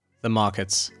the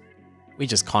markets. We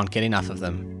just can't get enough of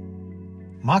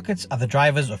them. Markets are the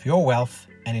drivers of your wealth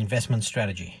and investment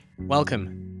strategy.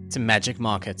 Welcome to Magic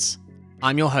Markets.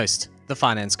 I'm your host, the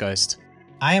Finance Ghost.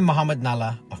 I am Mohammed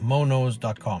Nalla of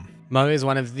MoKnows.com. Mo is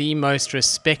one of the most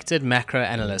respected macro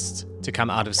analysts to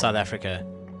come out of South Africa.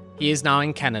 He is now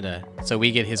in Canada, so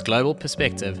we get his global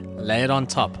perspective layered on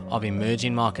top of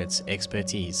emerging markets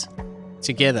expertise.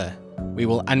 Together, we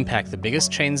will unpack the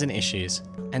biggest trends and issues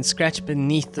and scratch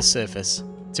beneath the surface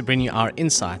to bring you our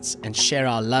insights and share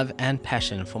our love and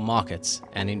passion for markets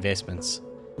and investments.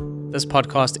 This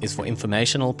podcast is for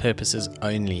informational purposes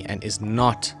only and is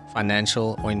not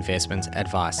financial or investment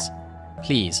advice.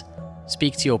 Please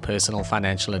speak to your personal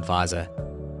financial advisor.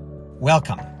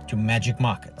 Welcome to Magic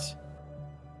Markets.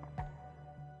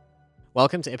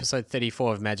 Welcome to episode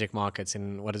 34 of Magic Markets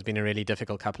in what has been a really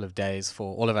difficult couple of days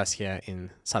for all of us here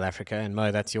in South Africa. And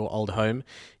Mo, that's your old home.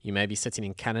 You may be sitting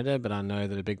in Canada, but I know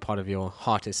that a big part of your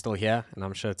heart is still here. And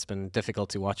I'm sure it's been difficult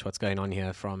to watch what's going on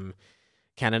here from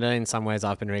Canada. In some ways,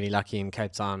 I've been really lucky in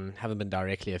Cape Town, haven't been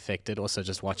directly affected, also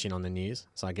just watching on the news.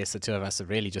 So I guess the two of us have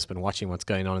really just been watching what's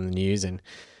going on in the news and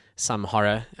some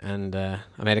horror. And I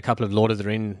made a couple of Lord of the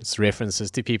Rings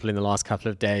references to people in the last couple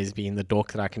of days, being the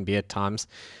dork that I can be at times,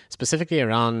 specifically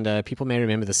around people may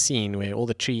remember the scene where all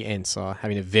the tree ents are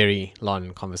having a very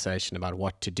long conversation about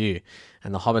what to do,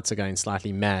 and the hobbits are going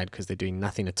slightly mad because they're doing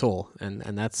nothing at all. And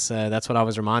that's what I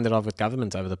was reminded of with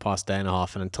government over the past day and a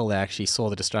half. And until they actually saw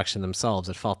the destruction themselves,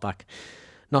 it felt like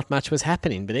not much was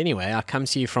happening. But anyway, I come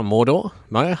to you from Mordor.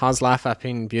 Mo, how's life up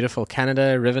in beautiful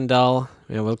Canada, Rivendell?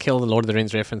 You know, we'll kill the Lord of the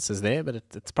Rings references there, but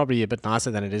it's probably a bit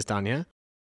nicer than it is down here.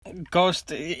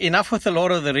 Ghost, enough with the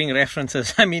Lord of the Ring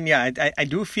references. I mean, yeah, I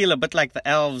do feel a bit like the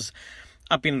elves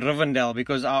up in Rivendell,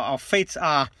 because our fates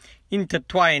are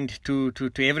intertwined to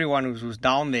everyone who's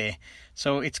down there.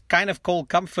 So it's kind of cold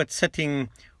comfort sitting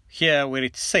here where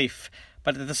it's safe.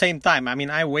 But at the same time, I mean,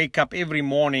 I wake up every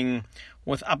morning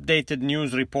with updated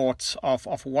news reports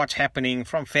of what's happening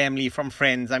from family, from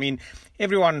friends. I mean,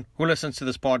 everyone who listens to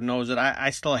this pod knows that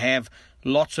I still have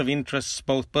lots of interests,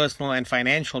 both personal and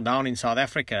financial, down in South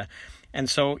Africa. And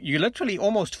so you literally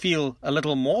almost feel a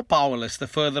little more powerless the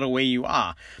further away you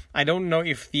are. I don't know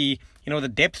if the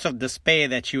depths of despair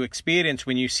that you experience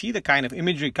when you see the kind of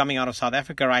imagery coming out of South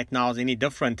Africa right now is any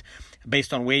different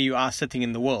based on where you are sitting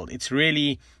in the world. It's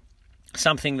really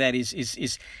something that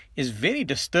is very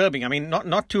disturbing. I mean,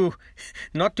 not to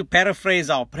paraphrase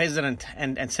our president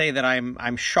and say that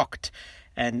I'm shocked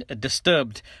and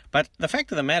disturbed, but the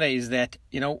fact of the matter is that,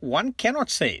 one cannot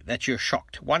say that you're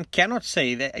shocked. One cannot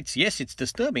say that it's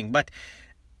disturbing, but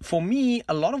for me,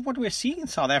 a lot of what we're seeing in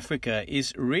South Africa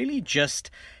is really just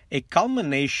a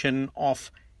culmination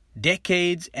of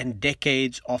decades and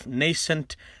decades of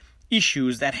nascent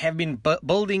issues that have been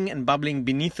building and bubbling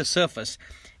beneath the surface.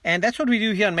 And that's what we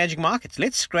do here on Magic Markets.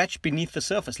 Let's scratch beneath the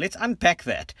surface. Let's unpack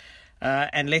that.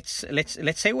 And let's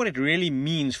say what it really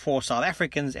means for South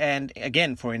Africans and,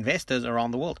 again, for investors around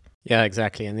the world. Yeah,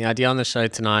 exactly. And the idea on the show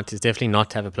tonight is definitely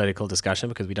not to have a political discussion,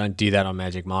 because we don't do that on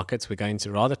Magic Markets. We're going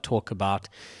to rather talk about,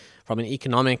 from an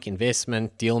economic,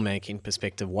 investment, deal-making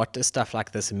perspective, what does stuff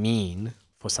like this mean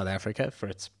for South Africa, for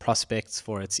its prospects,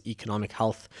 for its economic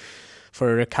health, for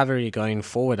a recovery going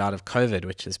forward out of COVID,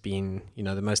 which has been,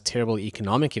 the most terrible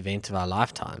economic event of our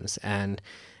lifetimes. And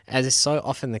as is so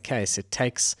often the case, it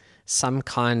takes some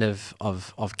kind of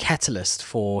catalyst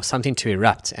for something to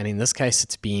erupt. And in this case,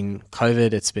 it's been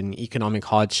COVID, it's been economic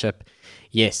hardship.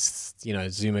 Yes,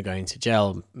 Zuma going to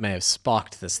jail may have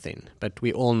sparked this thing, but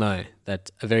we all know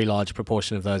that a very large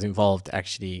proportion of those involved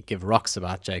actually give rocks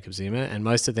about Jacob Zuma, and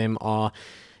most of them are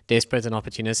desperate and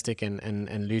opportunistic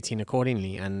and looting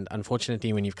accordingly. And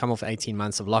unfortunately, when you've come off 18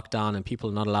 months of lockdown and people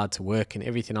are not allowed to work and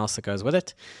everything else that goes with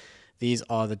it, these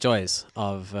are the joys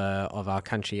of our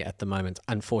country at the moment,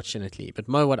 unfortunately. But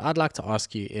Mo, what I'd like to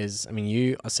ask you is, I mean,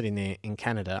 you are sitting there in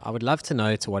Canada. I would love to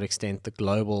know to what extent the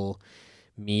global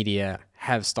media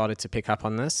have started to pick up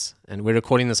on this. And we're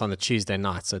recording this on the Tuesday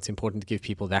night, so it's important to give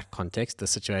people that context. The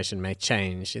situation may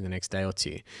change in the next day or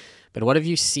two. But what have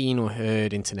you seen or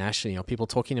heard internationally? Are people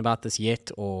talking about this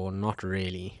yet or not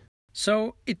really?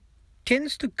 So it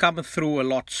tends to come through a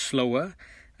lot slower.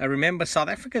 Remember, South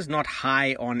Africa is not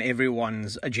high on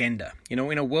everyone's agenda. In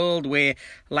a world where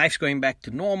life's going back to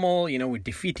normal, we're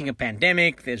defeating a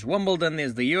pandemic, there's Wimbledon,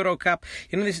 there's the Euro Cup,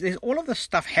 there's all of this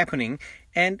stuff happening,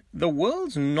 and the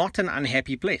world's not an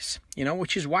unhappy place,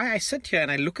 which is why I sit here and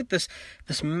I look at this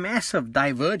massive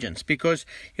divergence, because,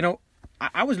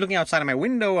 I was looking outside of my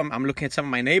window, I'm looking at some of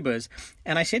my neighbors,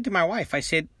 and I said to my wife,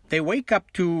 they wake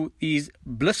up to these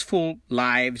blissful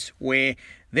lives where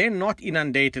they're not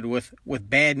inundated with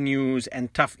bad news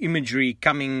and tough imagery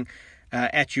coming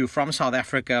at you from South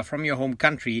Africa, from your home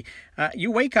country.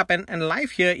 You wake up and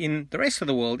life here in the rest of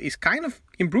the world is kind of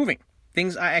improving.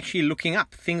 Things are actually looking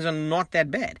up. Things are not that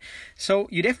bad. So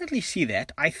you definitely see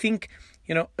that. I think,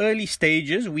 early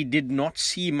stages, we did not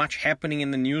see much happening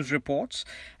in the news reports.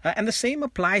 And the same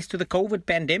applies to the COVID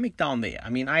pandemic down there. I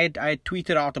mean, I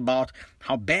tweeted out about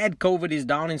how bad COVID is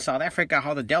down in South Africa,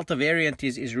 how the Delta variant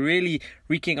is really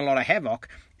wreaking a lot of havoc.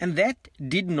 And that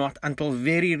did not, until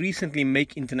very recently,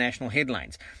 make international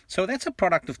headlines. So that's a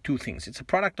product of two things. It's a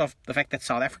product of the fact that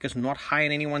South Africa is not high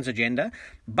on anyone's agenda.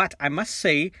 But I must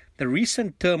say, the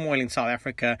recent turmoil in South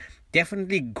Africa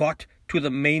definitely got to the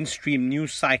mainstream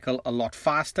news cycle a lot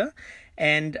faster.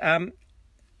 And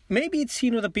maybe it's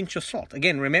seen with a pinch of salt.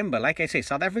 Again, remember, like I say,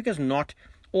 South Africa is not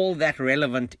all that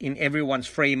relevant in everyone's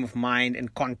frame of mind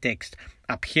and context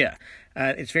up here.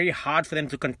 It's very hard for them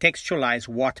to contextualize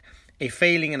what a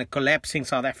failing and a collapsing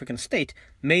South African state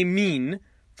may mean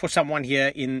for someone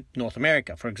here in North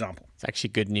America, for example. It's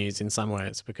actually good news in some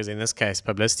ways, because in this case,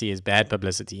 publicity is bad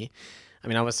publicity. I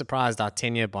mean, I was surprised our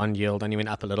 10-year bond yield only went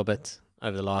up a little bit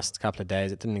over the last couple of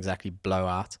days. It didn't exactly blow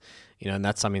out, and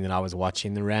that's something that I was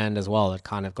watching. The rand as well, it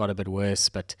kind of got a bit worse,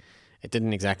 but it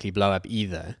didn't exactly blow up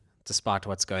either, despite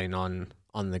what's going on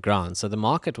the ground. So the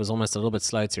market was almost a little bit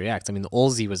slow to react. I mean, the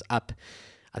Aussie was up.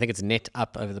 I think it's net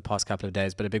up over the past couple of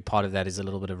days, but a big part of that is a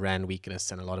little bit of rand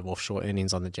weakness and a lot of offshore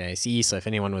earnings on the JSE. So if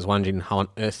anyone was wondering how on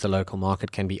earth the local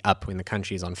market can be up when the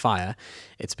country is on fire,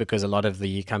 it's because a lot of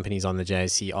the companies on the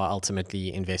JSE are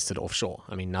ultimately invested offshore.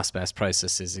 I mean, Naspers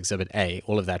Processes Exhibit A,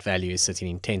 all of that value is sitting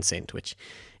in Tencent, which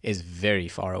is very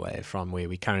far away from where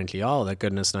we currently are. Although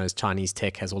goodness knows Chinese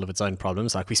tech has all of its own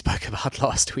problems, like we spoke about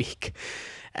last week.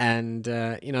 And,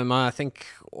 I think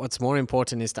what's more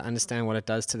important is to understand what it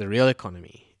does to the real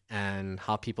economy and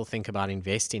how people think about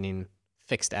investing in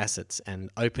fixed assets and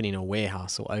opening a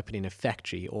warehouse or opening a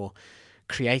factory or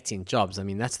creating jobs. I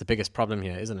mean, that's the biggest problem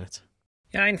here, isn't it?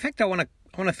 Yeah, in fact, I want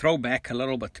to throw back a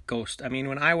little bit, Ghost. I mean,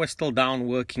 when I was still down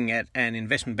working at an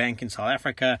investment bank in South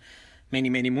Africa many,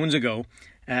 many moons ago,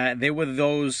 there were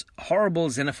those horrible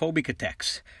xenophobic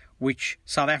attacks, which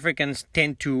South Africans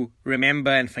tend to remember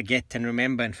and forget.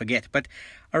 But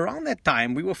around that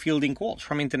time, we were fielding calls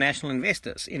from international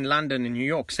investors in London and New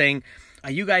York saying,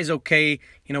 are you guys okay?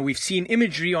 We've seen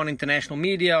imagery on international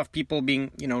media of people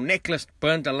being, necklaced,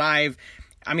 burnt alive.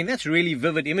 I mean, that's really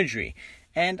vivid imagery.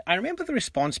 And I remember the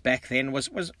response back then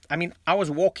was I was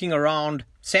walking around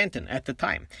Sandton at the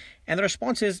time. And the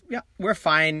response is, yeah, we're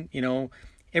fine,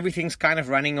 everything's kind of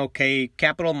running okay.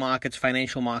 Capital markets,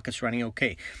 financial markets running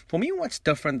okay. For me, what's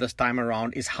different this time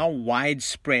around is how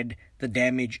widespread the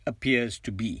damage appears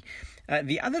to be.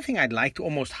 The other thing I'd like to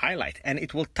almost highlight, and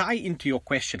it will tie into your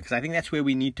question, because I think that's where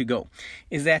we need to go,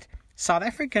 is that South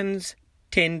Africans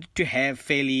tend to have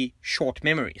fairly short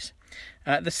memories.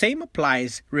 The same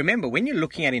applies, remember, when you're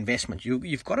looking at investment,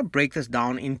 you've got to break this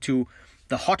down into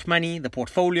the hot money, the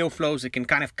portfolio flows that can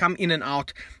kind of come in and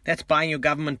out. That's buying your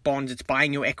government bonds, it's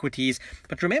buying your equities.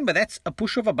 But remember, that's a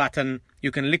push of a button.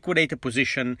 You can liquidate a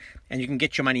position and you can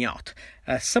get your money out.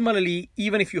 Similarly,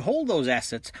 even if you hold those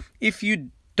assets, if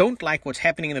you don't like what's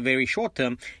happening in the very short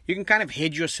term, you can kind of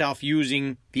hedge yourself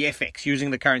using the FX,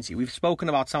 using the currency. We've spoken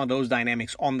about some of those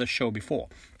dynamics on the show before.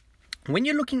 When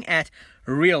you're looking at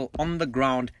real,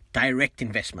 on-the-ground, direct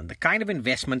investment, the kind of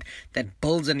investment that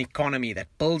builds an economy, that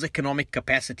builds economic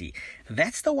capacity,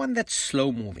 that's the one that's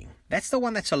slow-moving. That's the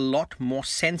one that's a lot more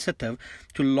sensitive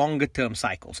to longer-term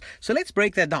cycles. So let's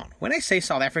break that down. When I say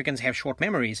South Africans have short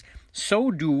memories, so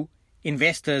do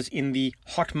investors in the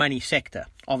hot money sector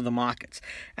of the markets.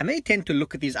 And they tend to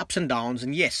look at these ups and downs.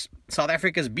 And yes, South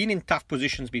Africa's been in tough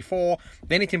positions before,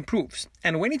 then it improves.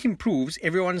 And when it improves,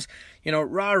 everyone's,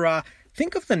 rah-rah.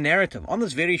 Think of the narrative on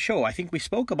this very show. I think we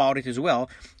spoke about it as well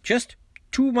just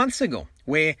 2 months ago,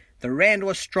 where the rand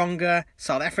was stronger.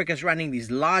 South Africa's running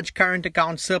these large current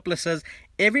account surpluses.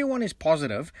 Everyone is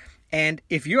positive. And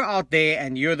if you're out there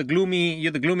and you're the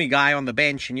gloomy guy on the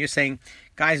bench and you're saying,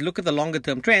 guys, look at the longer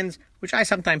term trends, which I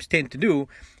sometimes tend to do,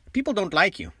 people don't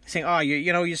like you. They're saying,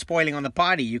 you're spoiling on the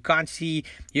party. You can't see,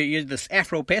 you're this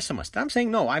Afro pessimist. I'm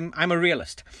saying, no, I'm a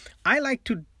realist. I like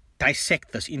to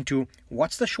dissect this into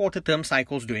what's the shorter term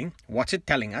cycles doing, what's it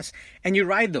telling us, and you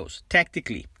ride those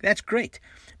tactically. That's great.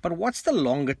 But what's the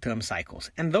longer term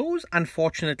cycles? And those,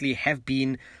 unfortunately, have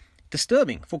been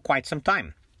disturbing for quite some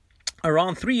time.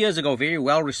 Around 3 years ago, very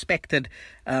well-respected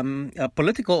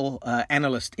political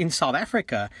analyst in South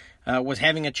Africa was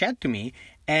having a chat to me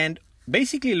and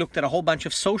basically looked at a whole bunch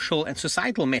of social and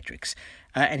societal metrics.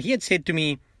 And he had said to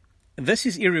me, this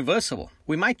is irreversible.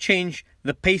 We might change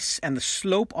the pace and the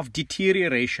slope of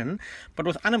deterioration, but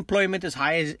with unemployment as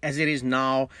high as it is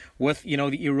now, with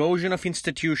the erosion of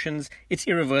institutions, it's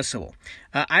irreversible.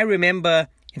 I remember,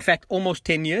 in fact, almost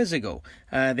 10 years ago,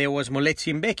 there was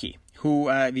Moletsi Mbeki,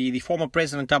 who the former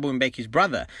President Thabo Mbeki's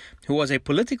brother, who was a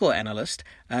political analyst,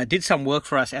 did some work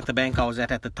for us at the bank I was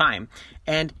at the time,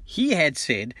 and he had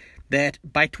said that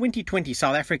by 2020,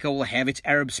 South Africa will have its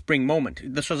Arab Spring moment.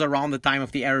 This was around the time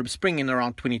of the Arab Spring in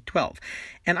around 2012.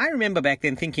 And I remember back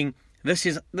then thinking, this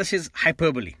is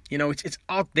hyperbole. It's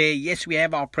out there. Yes, we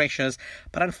have our pressures.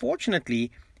 But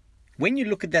unfortunately, when you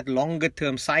look at that longer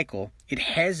term cycle, it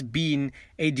has been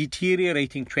a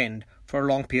deteriorating trend for a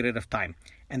long period of time.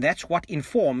 And that's what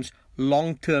informs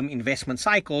long-term investment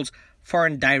cycles,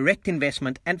 foreign direct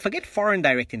investment, and forget foreign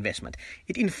direct investment.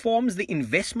 It informs the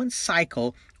investment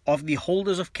cycle of the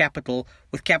holders of capital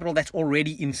with capital that's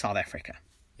already in South Africa.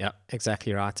 Yeah,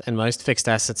 exactly right. And most fixed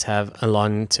assets have a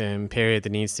long-term period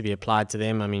that needs to be applied to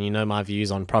them. I mean, my views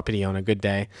on property on a good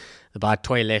day. The buy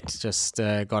toilet just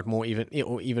got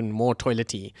even more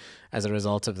toilety as a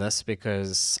result of this,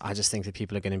 because I just think that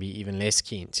people are going to be even less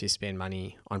keen to spend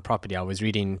money on property. I was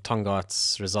reading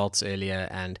Tongaat's results earlier,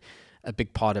 and a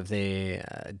big part of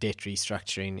their debt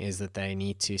restructuring is that they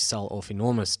need to sell off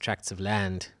enormous tracts of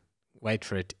land, wait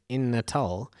for it, in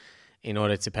Natal in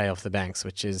order to pay off the banks,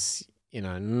 which is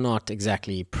not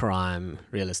exactly prime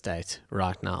real estate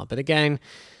right now. But again,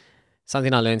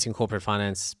 something I learned in corporate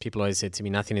finance, people always said to me,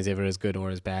 nothing is ever as good or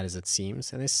as bad as it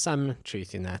seems. And there's some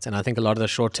truth in that. And I think a lot of the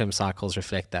short-term cycles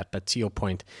reflect that. But to your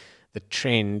point, the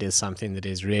trend is something that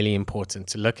is really important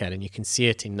to look at. And you can see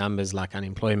it in numbers like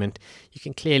unemployment. You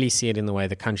can clearly see it in the way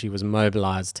the country was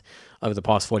mobilized over the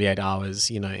past 48 hours,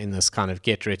 in this kind of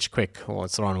get rich quick, or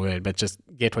it's the wrong word, but just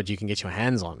get what you can get your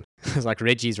hands on. It's like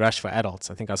Reggie's rush for adults.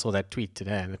 I think I saw that tweet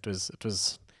today, and it was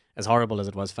as horrible as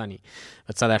it was funny.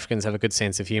 But South Africans have a good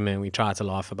sense of humor, and we try to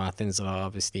laugh about things that are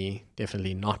obviously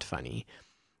definitely not funny.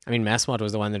 I mean, Massmart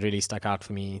was the one that really stuck out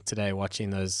for me today, watching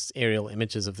those aerial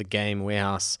images of the game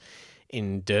warehouse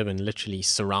in Durban, literally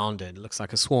surrounded. It looks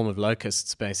like a swarm of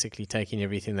locusts basically taking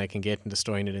everything they can get and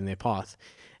destroying it in their path.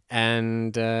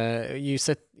 And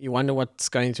you wonder what's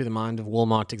going through the mind of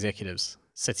Walmart executives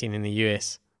sitting in the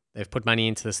US. They've put money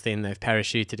into this thing. They've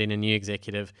parachuted in a new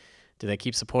executive. Do they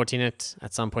keep supporting it?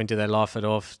 At some point, do they laugh it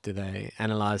off? Do they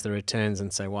analyze the returns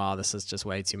and say, wow, this is just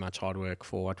way too much hard work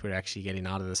for what we're actually getting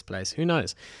out of this place? Who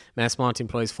knows? Massmart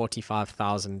employs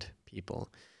 45,000 people.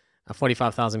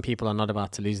 45,000 people are not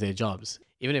about to lose their jobs.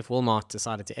 Even if Walmart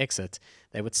decided to exit,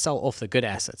 they would sell off the good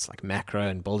assets like Macro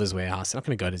and Builders Warehouse. They're not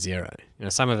going to go to zero.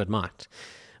 Some of it might.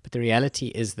 But the reality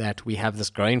is that we have this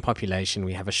growing population,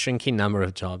 we have a shrinking number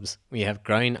of jobs, we have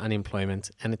growing unemployment,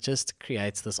 and it just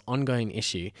creates this ongoing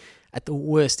issue at the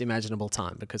worst imaginable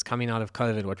time, because coming out of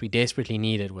COVID, what we desperately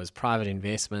needed was private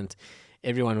investment.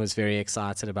 Everyone was very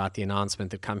excited about the announcement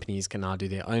that companies can now do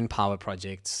their own power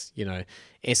projects.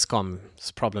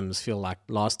 Eskom's problems feel like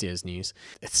last year's news.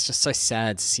 It's just so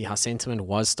sad to see how sentiment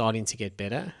was starting to get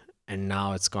better, and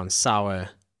now it's gone sour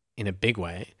in a big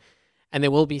way. And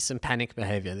there will be some panic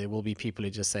behavior. There will be people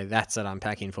who just say, that's it, I'm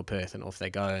packing for Perth, and off they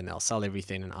go, and they'll sell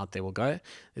everything, and out they will go.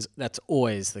 That's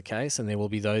always the case. And there will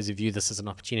be those who view this as an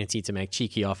opportunity to make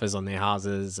cheeky offers on their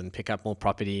houses and pick up more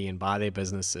property and buy their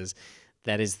businesses.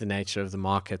 That is the nature of the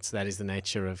markets. That is the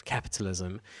nature of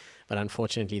capitalism. But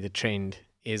unfortunately, the trend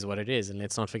is what it is. And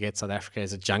let's not forget, South Africa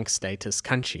is a junk status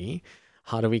country.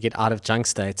 How do we get out of junk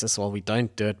status? Well, we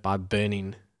don't do it by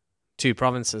burning 2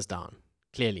 provinces down.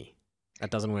 Clearly,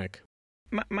 that doesn't work.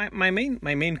 My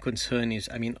main concern is,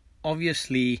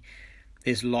 obviously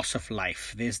there's loss of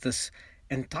life. There's this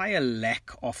entire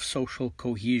lack of social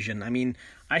cohesion.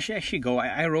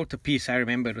 I wrote a piece, I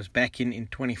remember it was back in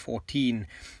 2014,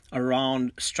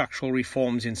 around structural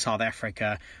reforms in South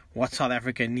Africa, what South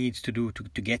Africa needs to do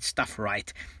to get stuff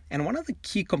right. And one of the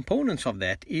key components of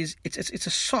that is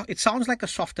it sounds like a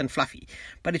soft and fluffy,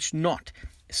 but it's not.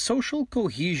 Social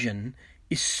cohesion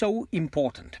is so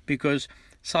important because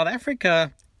South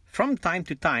Africa, from time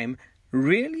to time,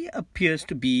 really appears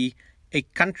to be a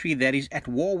country that is at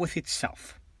war with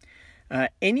itself.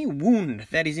 Any wound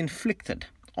that is inflicted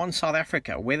on South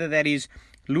Africa, whether that is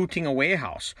looting a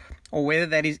warehouse or whether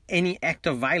that is any act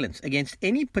of violence against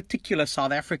any particular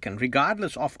South African,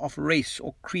 regardless of race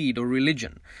or creed or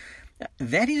religion,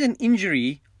 that is an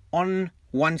injury on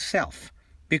oneself,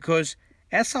 because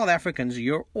as South Africans,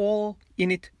 you're all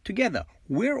in it together.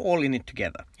 We're all in it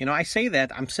together. I say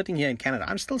that, I'm sitting here in Canada.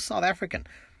 I'm still South African,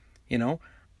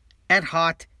 at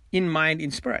heart, in mind,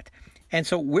 in spirit. And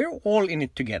so we're all in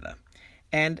it together.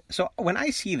 And so when I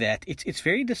see that, it's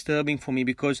very disturbing for me,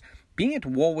 because being at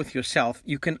war with yourself,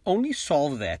 you can only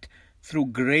solve that through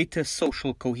greater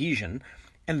social cohesion,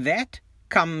 and that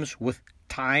comes with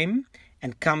time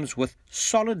and comes with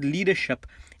solid leadership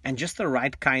and just the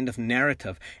right kind of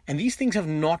narrative. And these things have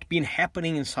not been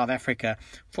happening in South Africa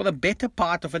for the better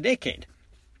part of a decade.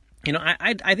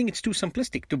 I think it's too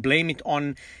simplistic to blame it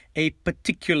on a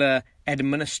particular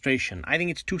administration. I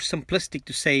think it's too simplistic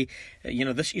to say,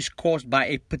 this is caused by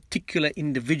a particular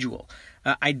individual.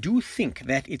 I do think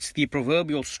that it's the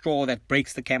proverbial straw that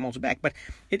breaks the camel's back, but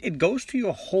it goes to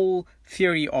your whole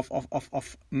theory of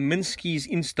Minsky's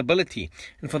instability.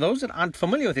 And for those that aren't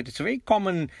familiar with it, it's a very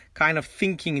common kind of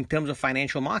thinking in terms of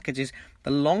financial markets is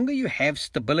the longer you have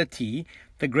stability,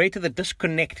 the greater the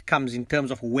disconnect comes in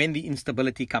terms of when the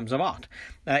instability comes about.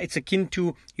 It's akin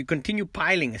to you continue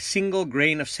piling a single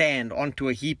grain of sand onto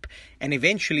a heap and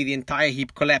eventually the entire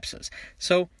heap collapses.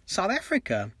 So South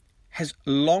Africa has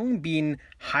long been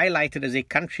highlighted as a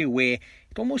country where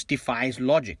it almost defies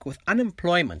logic. With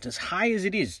unemployment as high as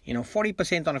it is,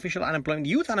 40% on official unemployment,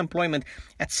 youth unemployment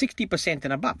at 60%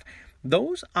 and above.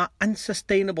 Those are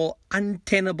unsustainable,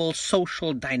 untenable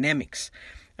social dynamics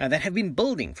that have been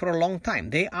building for a long time.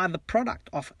 They are the product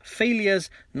of failures,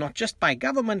 not just by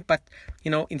government, but,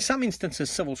 in some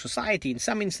instances, civil society, in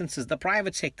some instances, the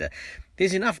private sector.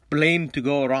 There's enough blame to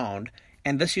go around,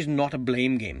 and this is not a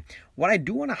blame game. What I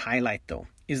do want to highlight, though,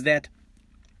 is that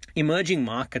emerging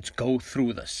markets go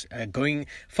through this,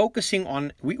 focusing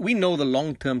on, we know the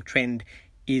long-term trend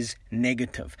is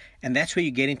negative. And that's where you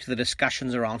get into the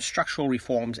discussions around structural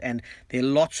reforms, and there are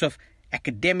lots of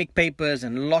academic papers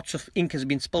and lots of ink has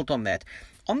been spilt on that.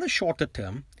 On the shorter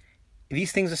term,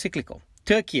 these things are cyclical.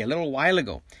 Turkey, a little while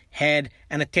ago, had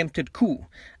an attempted coup.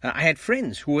 I had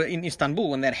friends who were in Istanbul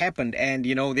when that happened, and,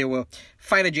 there were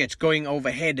fighter jets going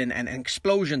overhead and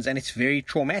explosions, and it's very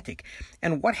traumatic.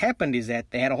 And what happened is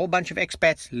that they had a whole bunch of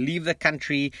expats leave the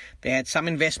country, they had some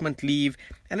investment leave,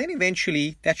 and then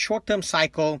eventually that short-term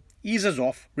cycle eases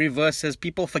off, reverses,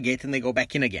 people forget, and they go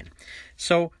back in again.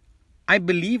 So I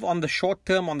believe on the short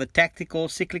term, on the tactical,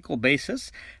 cyclical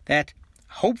basis, that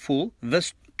hopeful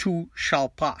this too shall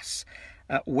pass.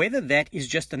 Whether that is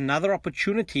just another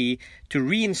opportunity to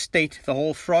reinstate the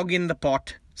whole frog in the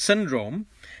pot syndrome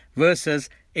versus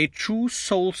a true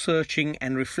soul-searching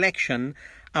and reflection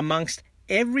amongst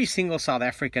every single South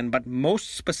African, but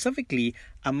most specifically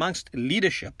amongst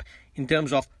leadership in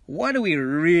terms of what do we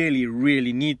really,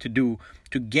 really need to do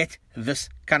to get this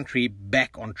country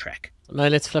back on track. No,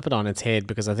 let's flip it on its head,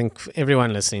 because I think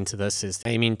everyone listening to this is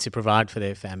aiming to provide for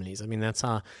their families. I mean, that's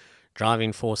our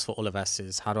driving force for all of us,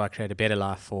 is how do I create a better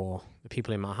life for the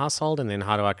people in my household, and then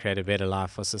how do I create a better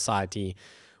life for society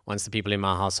once the people in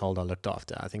my household are looked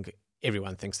after. I think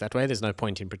everyone thinks that way. There's no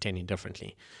point in pretending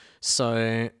differently.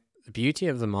 So the beauty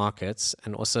of the markets,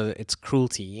 and also its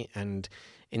cruelty, and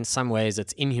in some ways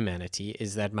its inhumanity,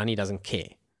 is that money doesn't care.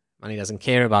 Money doesn't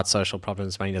care about social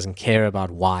problems. Money doesn't care about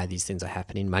why these things are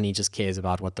happening. Money just cares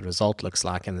about what the result looks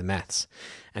like and the maths.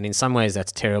 And in some ways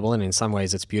that's terrible, and in some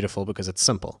ways it's beautiful because it's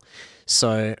simple.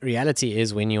 So reality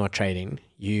is, when you are trading,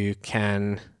 you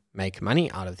can make money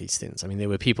out of these things. I mean, there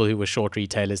were people who were short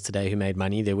retailers today who made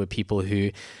money. There were people who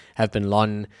have been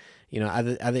long,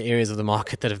 other areas of the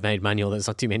market that have made money, although there's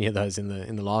not too many of those in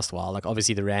the last while, like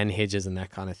obviously the rand hedges and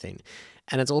that kind of thing.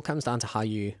 And it all comes down to how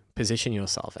you position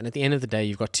yourself. And at the end of the day,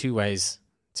 you've got two ways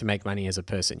to make money as a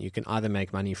person. You can either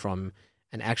make money from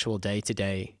an actual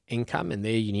day-to-day income, and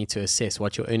there you need to assess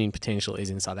what your earning potential is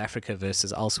in South Africa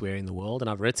versus elsewhere in the world. And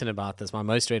I've written about this. My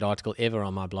most read article ever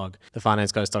on my blog,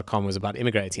 thefinancecoach.com, was about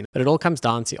immigrating. But it all comes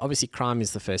down to, obviously, crime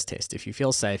is the first test. If you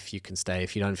feel safe, you can stay.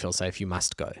 If you don't feel safe, you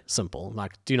must go. Simple.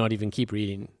 Like, do not even keep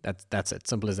reading. That's it.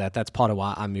 Simple as that. That's part of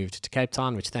why I moved to Cape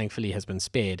Town, which thankfully has been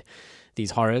spared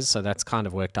these horrors. So that's kind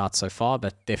of worked out so far,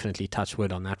 but definitely touch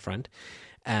wood on that front.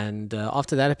 And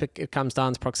after that, it comes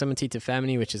down to proximity to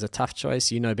family, which is a tough choice.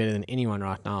 You know better than anyone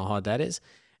right now how hard that is.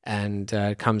 And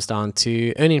it comes down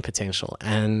to earning potential.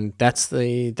 And that's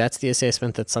the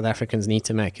assessment that South Africans need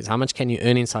to make, is how much can you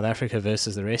earn in South Africa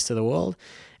versus the rest of the world,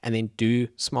 and then do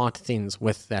smart things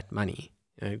with that money.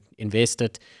 Invest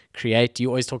it, create. You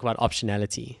always talk about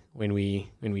optionality when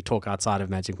we talk outside of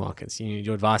magic markets.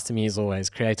 Your advice to me is always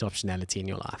create optionality in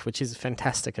your life, which is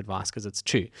fantastic advice because it's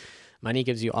true. Money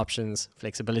gives you options.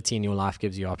 Flexibility in your life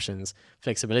gives you options.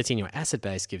 Flexibility in your asset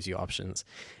base gives you options.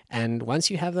 And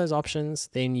once you have those options,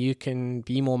 then you can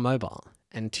be more mobile.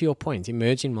 And to your point,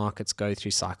 emerging markets go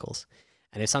through cycles.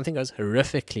 And if something goes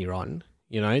horrifically wrong,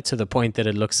 to the point that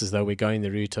it looks as though we're going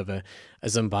the route of a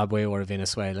Zimbabwe or a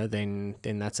Venezuela, then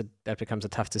that becomes a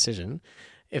tough decision.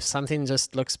 If something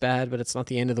just looks bad, but it's not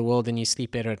the end of the world, then you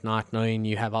sleep better at night knowing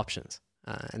you have options.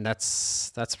 And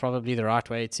that's probably the right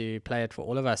way to play it for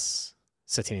all of us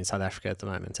sitting in South Africa at the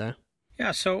moment.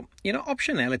 Yeah, so,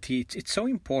 optionality, it's so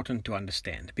important to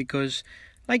understand because,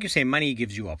 like you say, money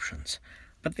gives you options.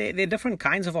 But there are different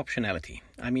kinds of optionality.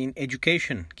 I mean,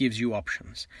 education gives you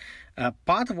options.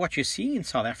 Part of what you're seeing in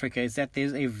South Africa is that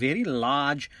there's a very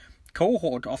large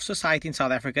cohort of society in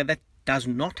South Africa that does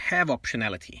not have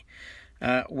optionality.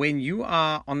 When you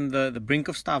are on the brink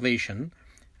of starvation,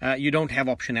 you don't have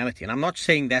optionality. And I'm not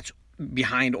saying that's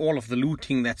behind all of the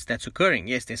looting that's occurring.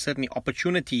 Yes, there's certainly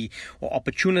opportunity or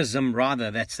opportunism rather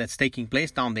that's taking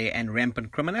place down there, and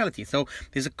rampant criminality. So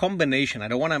there's a combination. I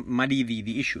don't want to muddy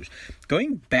the issues.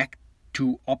 Going back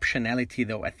to optionality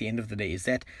though, at the end of the day, is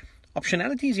that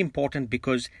optionality is important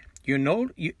because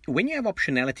when you have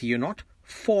optionality, you're not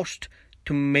forced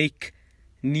to make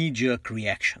knee-jerk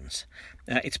reactions.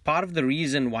 It's part of the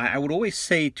reason why I would always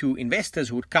say to investors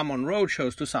who would come on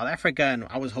roadshows to South Africa, and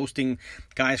I was hosting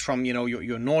guys from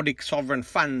your Nordic sovereign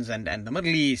funds and the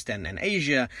Middle East and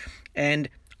Asia, and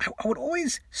I would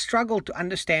always struggle to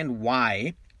understand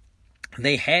why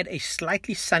they had a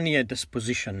slightly sunnier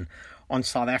disposition on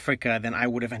South Africa than I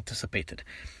would have anticipated.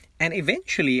 And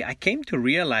eventually I came to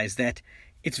realize that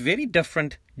it's very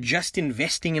different just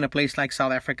investing in a place like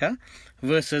South Africa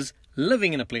versus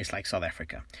living in a place like South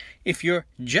Africa. If you're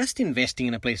just investing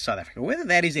in a place like South Africa, whether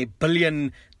that is $1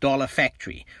 billion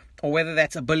factory or whether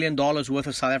that's $1 billion worth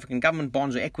of South African government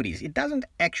bonds or equities, it doesn't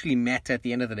actually matter at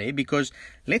the end of the day because,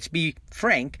 let's be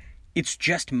frank, it's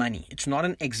just money. It's not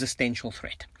an existential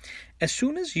threat. As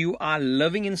soon as you are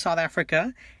living in South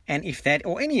Africa, and if that,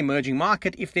 or any emerging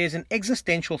market, if there's an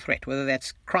existential threat, whether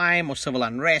that's crime or civil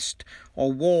unrest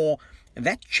or war,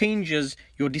 that changes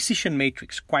your decision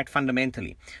matrix quite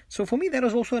fundamentally. So for me, that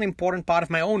was also an important part of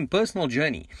my own personal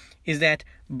journey, is that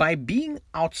by being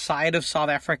outside of South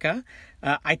Africa,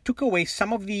 I took away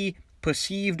some of the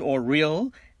perceived or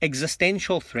real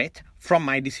existential threat from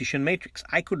my decision matrix.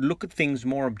 I could look at things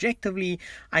more objectively.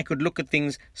 I could look at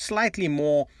things slightly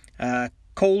more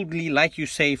coldly, like you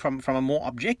say, from a more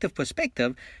objective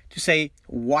perspective, to say,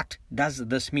 what does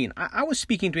this mean? I was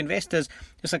speaking to investors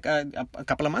just like a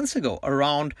couple of months ago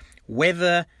around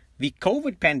whether the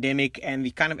COVID pandemic and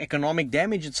the kind of economic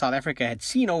damage that South Africa had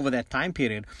seen over that time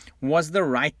period was the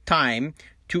right time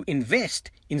to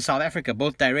invest in South Africa,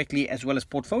 both directly as well as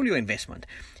portfolio investment.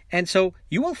 And so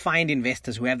you will find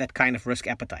investors who have that kind of risk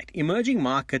appetite. Emerging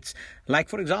markets, like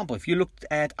for example, if you looked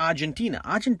at Argentina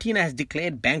has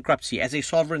declared bankruptcy as a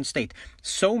sovereign state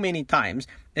so many times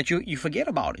that you forget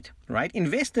about it, right?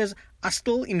 Investors are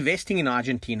still investing in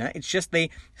Argentina. It's just they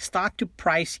start to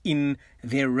price in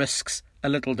their risks a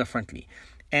little differently.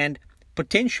 And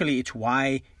potentially it's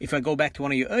why, if I go back to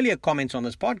one of your earlier comments on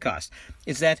this podcast,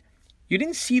 is that you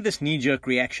didn't see this knee-jerk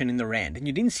reaction in the rand, and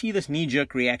you didn't see this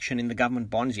knee-jerk reaction in the government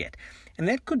bonds yet. And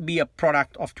that could be a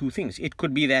product of two things. It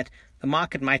could be that the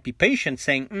market might be patient,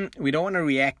 saying, we don't want to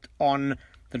react on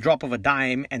the drop of a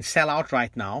dime and sell out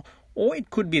right now. Or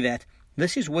it could be that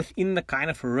this is within the kind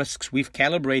of risks we've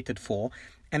calibrated for,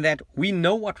 and that we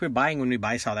know what we're buying when we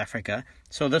buy South Africa.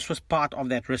 So this was part of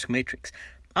that risk matrix.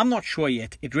 I'm not sure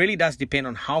yet. It really does depend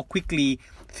on how quickly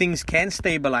things can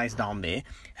stabilize down there.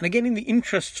 And again, in the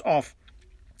interests of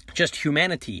just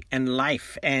humanity and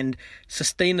life and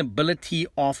sustainability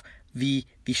of the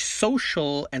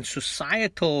social and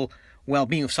societal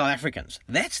well-being of South Africans.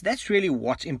 That's really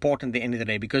what's important at the end of the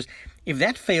day, because if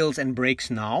that fails and breaks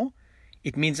now,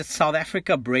 it means that South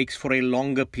Africa breaks for a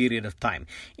longer period of time.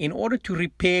 In order to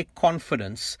repair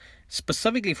confidence,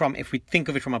 specifically if we think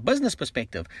of it from a business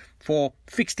perspective, for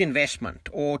fixed investment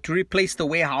or to replace the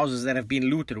warehouses that have been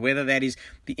looted, whether that is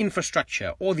the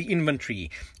infrastructure or the inventory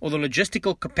or the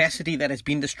logistical capacity that has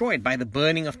been destroyed by the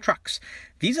burning of trucks.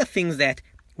 These are things that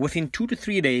within 2 to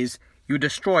 3 days you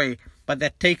destroy, but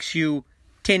that takes you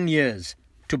 10 years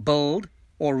to build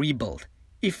or rebuild,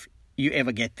 if you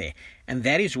ever get there. And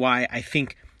that is why I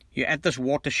think you're at this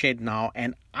watershed now,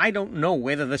 and I don't know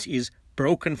whether this is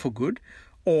broken for good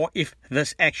or if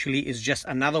this actually is just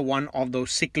another one of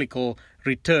those cyclical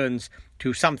returns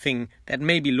to something that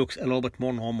maybe looks a little bit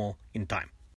more normal in time.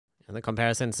 And the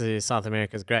comparison to South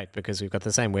America is great because we've got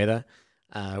the same weather.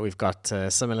 We've got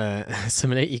similar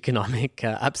economic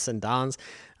ups and downs.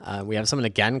 We have similar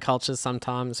gang cultures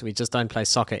sometimes. We just don't play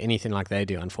soccer anything like they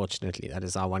do, unfortunately. That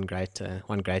is our one great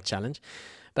challenge.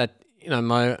 But,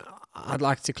 Mo, I'd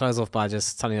like to close off by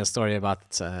just telling a story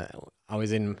about I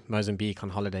was in Mozambique on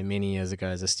holiday many years ago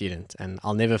as a student, and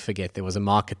I'll never forget, there was a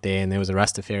market there and there was a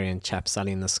Rastafarian chap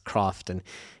selling this craft, and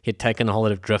he had taken a whole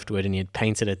lot of driftwood and he had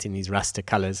painted it in these Rasta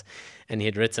colors, and he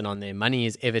had written on there, "Money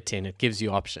is Everton, it gives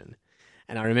you option."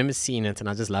 And I remember seeing it and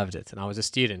I just loved it. And I was a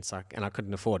student, and I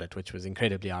couldn't afford it, which was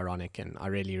incredibly ironic. And I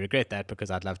really regret that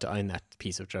because I'd love to own that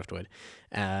piece of driftwood.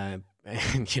 And,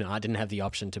 I didn't have the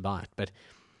option to buy it. But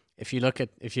if you look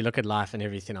at life and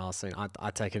everything else,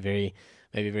 I take a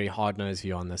very hard-nosed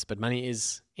view on this. But money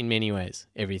is, in many ways,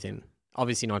 everything.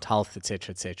 Obviously not health,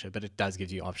 etc., but it does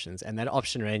give you options. And that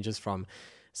option ranges from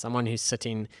someone who's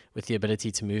sitting with the ability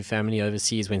to move family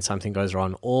overseas when something goes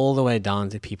wrong, all the way down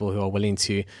to people who are willing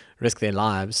to risk their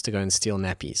lives to go and steal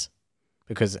nappies.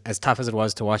 Because as tough as it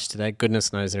was to watch today,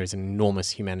 goodness knows there is an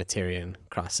enormous humanitarian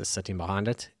crisis sitting behind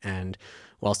it. And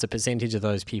whilst a percentage of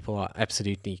those people are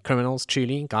absolutely criminals,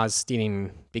 truly, guys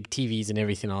stealing big TVs and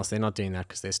everything else, they're not doing that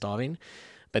because they're starving.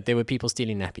 But there were people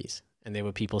stealing nappies, and there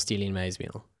were people stealing maize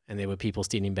meal, and there were people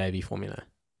stealing baby formula.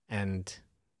 And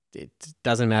it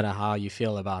doesn't matter how you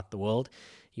feel about the world,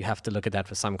 you have to look at that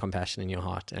with some compassion in your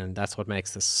heart. And that's what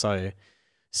makes this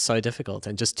so difficult.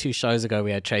 And just 2 shows ago,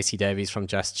 we had Tracy Davies from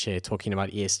Just Share talking about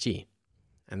ESG.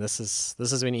 And this is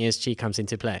when ESG comes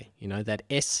into play. That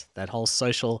S, that whole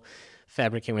social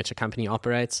fabric in which a company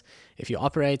operates. If you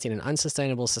operate in an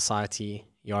unsustainable society,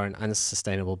 you're an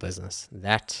unsustainable business.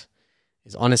 That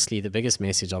is honestly the biggest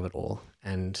message of it all.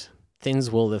 And things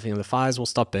will, the fires will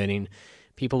stop burning.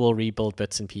 People will rebuild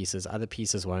bits and pieces. Other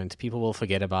pieces won't. People will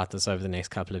forget about this over the next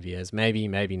couple of years. Maybe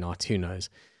not. Who knows?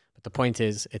 But the point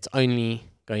is, it's only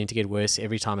going to get worse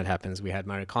every time it happens. We had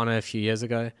Marikana a few years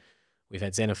ago. We've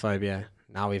had xenophobia.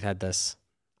 Now we've had this.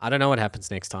 I don't know what happens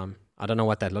next time. I don't know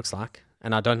what that looks like.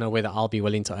 And I don't know whether I'll be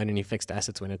willing to own any fixed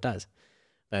assets when it does.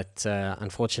 But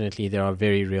unfortunately, there are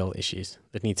very real issues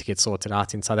that need to get sorted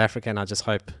out in South Africa. And I just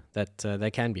hope that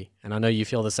they can be. And I know you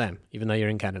feel the same, even though you're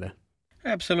in Canada.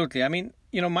 Absolutely. I mean,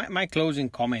 my closing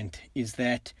comment is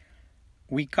that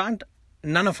we can't,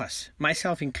 none of us,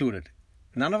 myself included,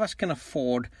 none of us can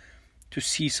afford to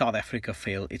see South Africa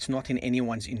fail. It's not in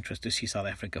anyone's interest to see South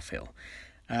Africa fail.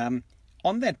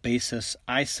 On that basis,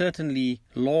 I certainly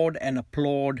laud and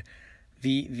applaud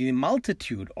the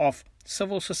multitude of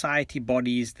civil society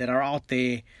bodies that are out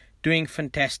there doing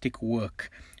fantastic work,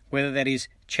 whether that is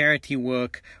charity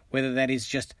work, whether that is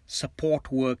just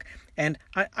support work. And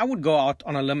I would go out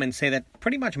on a limb and say that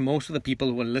pretty much most of the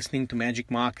people who are listening to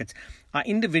Magic Markets are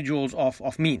individuals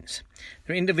of means.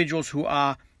 They're individuals who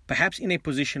are perhaps in a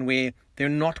position where they're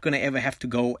not going to ever have to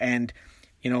go and,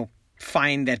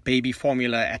 find that baby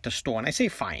formula at a store. And I say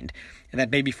find that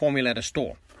baby formula at a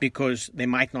store because they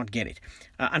might not get it.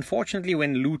 Unfortunately,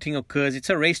 when looting occurs, it's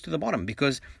a race to the bottom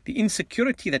because the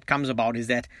insecurity that comes about is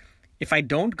that if I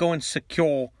don't go and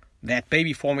secure that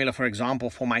baby formula, for example,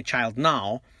 for my child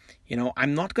now,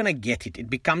 I'm not going to get it.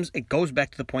 It goes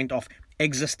back to the point of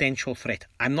existential threat.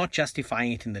 I'm not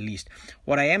justifying it in the least.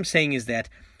 What I am saying is that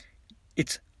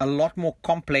it's a lot more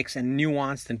complex and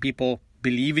nuanced than people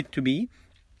believe it to be,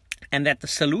 and that the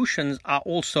solutions are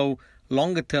also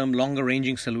longer-term,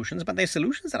 longer-ranging solutions, but they're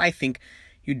solutions that I think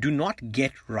you do not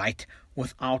get right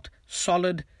without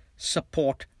solid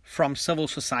support from civil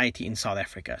society in South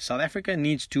Africa. South Africa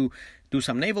needs to do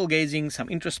some navel-gazing, some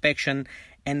introspection,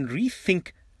 and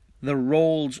rethink the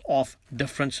roles of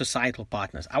different societal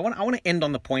partners. I want to end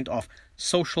on the point of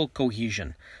social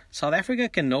cohesion. South Africa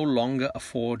can no longer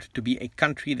afford to be a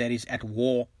country that is at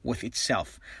war with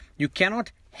itself. You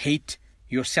cannot hate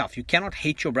yourself. You cannot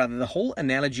hate your brother. The whole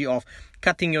analogy of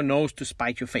cutting your nose to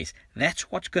spite your face, that's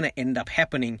what's going to end up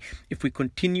happening if we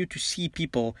continue to see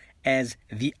people as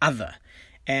the other.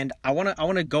 And I want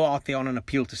to go out there on an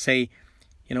appeal to say,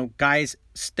 guys,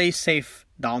 stay safe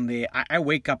down there. I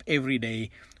wake up every day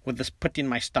with this pit in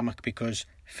my stomach because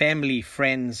family,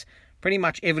 friends, pretty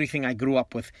much everything I grew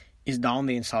up with is down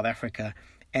there in South Africa.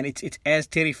 And it's as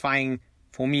terrifying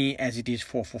for me as it is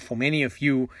for many of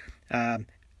you.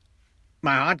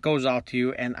 My heart goes out to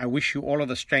you, and I wish you all of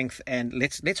the strength. And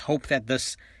let's hope that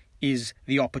this is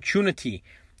the opportunity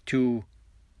to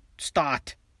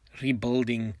start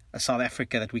rebuilding a South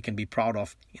Africa that we can be proud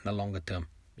of in the longer term.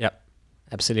 Yep,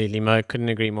 absolutely, Mo. Couldn't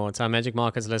agree more. To our Magic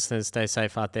Markets listeners, stay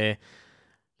safe out there.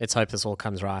 Let's hope this all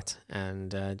comes right.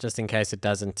 And just in case it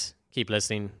doesn't, keep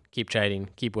listening, keep trading,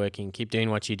 keep working, keep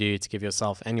doing what you do to give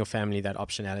yourself and your family that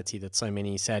optionality that so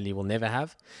many sadly will never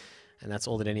have. And that's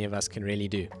all that any of us can really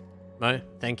do. Mo,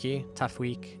 thank you. Tough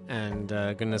week. And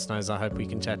goodness knows, I hope we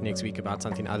can chat next week about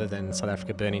something other than South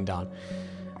Africa burning down.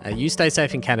 You stay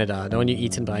safe in Canada. I don't want you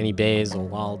eaten by any bears or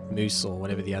wild moose or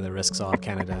whatever the other risks are of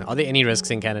Canada. Are there any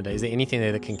risks in Canada? Is there anything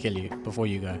there that can kill you before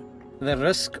you go? The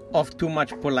risk of too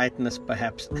much politeness,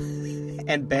 perhaps,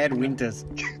 and bad winters.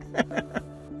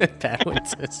 Bad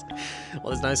winters.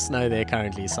 Well, there's no snow there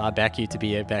currently, so I back you to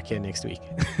be back here next week.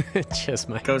 Cheers,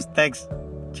 mate. Thanks.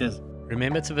 Cheers.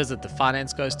 Remember to visit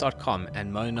thefinanceghost.com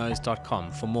and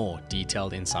monos.com for more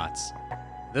detailed insights.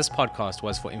 This podcast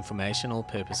was for informational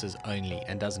purposes only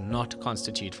and does not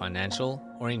constitute financial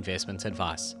or investment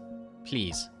advice.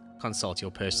 Please consult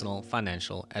your personal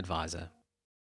financial advisor.